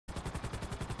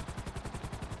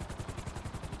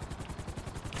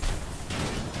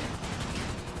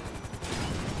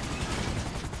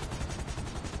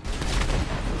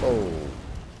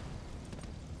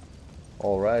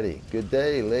Alrighty, good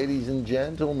day, ladies and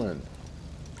gentlemen.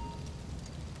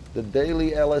 The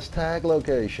daily LS tag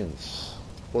locations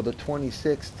for the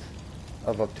 26th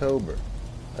of October.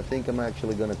 I think I'm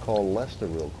actually going to call Lester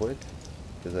real quick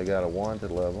because I got a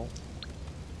wanted level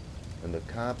and the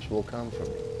cops will come for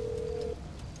me,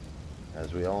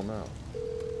 as we all know.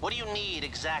 What do you need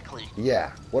exactly?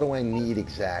 Yeah, what do I need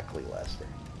exactly, Lester?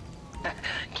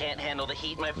 Can't handle the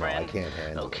heat, my friend? No, I can't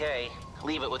handle it. Okay,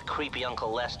 leave it with creepy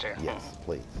Uncle Lester. Yes,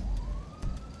 please.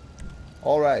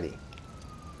 Alrighty.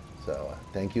 So,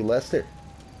 thank you, Lester.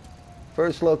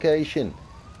 First location,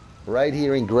 right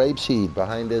here in Grapeseed,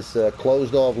 behind this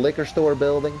closed-off liquor store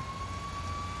building.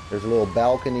 There's a little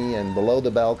balcony, and below the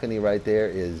balcony right there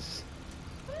is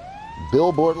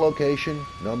billboard location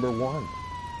number 1.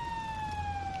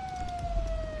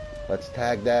 Let's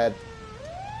tag that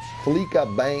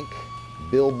Fleeca Bank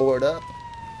billboard up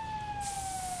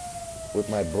with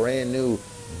my brand new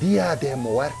Dia de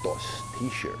Muertos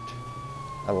t-shirt.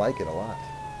 I like it a lot.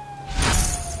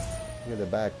 Look at the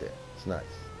back there. It's nice.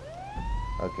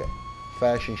 Okay.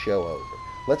 Fashion show over.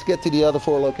 Let's get to the other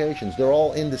 4 locations. They're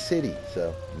all in the city,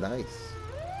 so nice.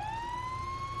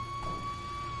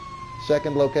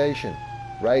 Second location,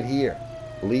 right here,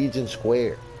 Legion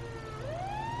Square.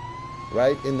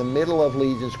 Right in the middle of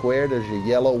Legion Square, there's a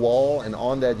yellow wall, and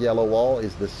on that yellow wall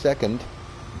is the second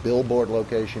billboard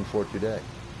location for today.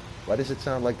 Why does it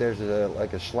sound like there's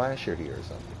like a slasher here or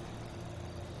something?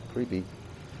 Creepy.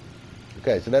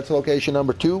 Okay, so that's location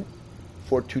number 2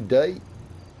 for today.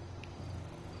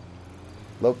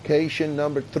 Location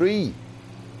number 3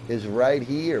 is right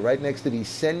here, right next to the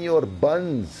Senor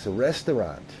Buns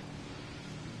restaurant.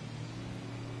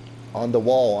 On the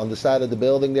wall, on the side of the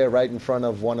building there, right in front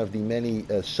of one of the many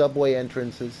subway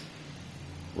entrances.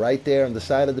 Right there on the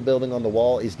side of the building on the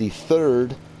wall is the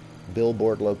 3rd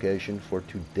billboard location for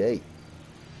today.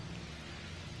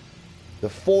 The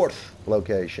 4th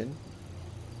location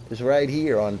is right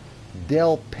here on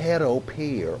Del Perro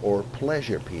Pier, or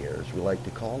Pleasure Pier as we like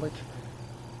to call it.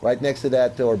 Right next to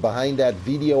that, or behind that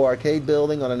video arcade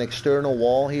building on an external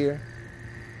wall here,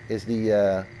 is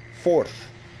the 4th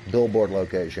billboard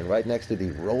location, right next to the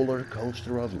Roller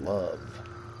Coaster of Love.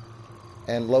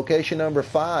 And location number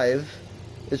 5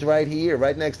 is right here,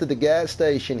 right next to the gas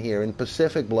station here in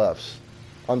Pacific Bluffs.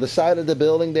 On the side of the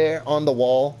building there, on the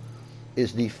wall,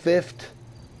 is the 5th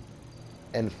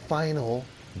and final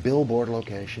billboard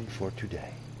location for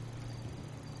today.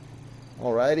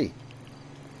 Alrighty.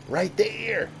 Right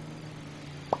there.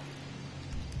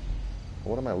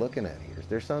 What am I looking at here? Is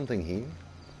there something here?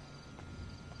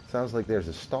 Sounds like there's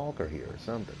a stalker here or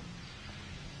something.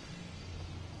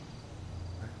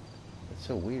 That's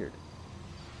so weird.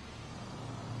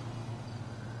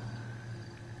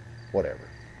 Whatever.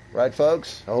 Right,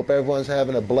 folks? I hope everyone's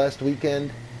having a blessed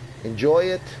weekend. Enjoy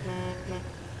it.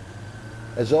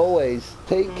 As always,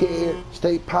 take care,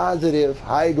 stay positive,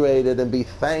 hydrated, and be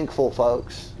thankful,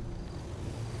 folks.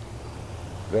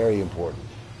 Very important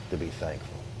to be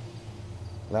thankful.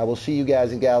 And I will see you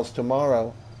guys and gals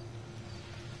tomorrow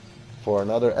for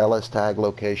another LS Tag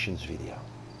Locations video.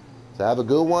 So have a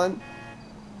good one,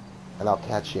 and I'll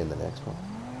catch you in the next one.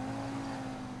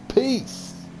 Peace!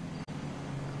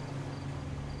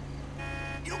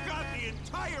 You got the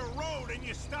entire road and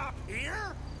you stop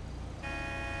here?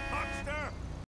 Huckster!